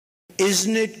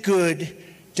Isn't it good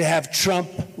to have Trump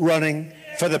running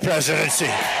for the presidency?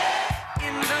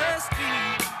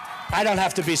 I don't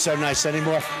have to be so nice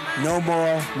anymore. No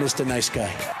more Mr. Nice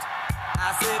Guy.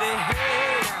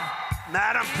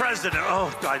 Madam President.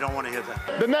 Oh, I don't want to hear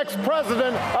that. The next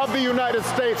president of the United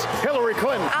States, Hillary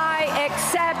Clinton. I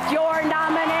accept your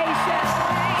nomination.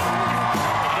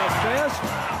 The best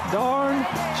darn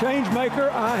change maker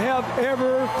I have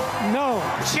ever known.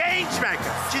 Change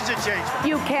maker. She's a change maker.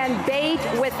 You can bait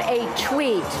with a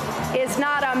tweet. Is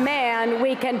not a man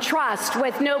we can trust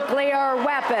with nuclear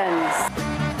weapons.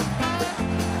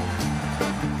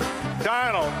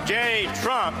 Donald J.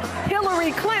 Trump.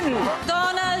 Hillary Clinton.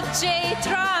 Donald J.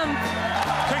 Trump.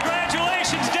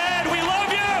 Congratulations, Dad. We love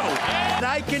you. And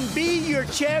I can be your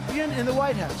champion in the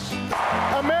White House.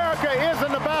 America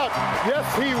isn't about yes,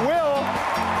 he will.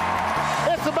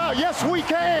 It's about yes, we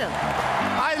can.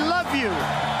 I love you.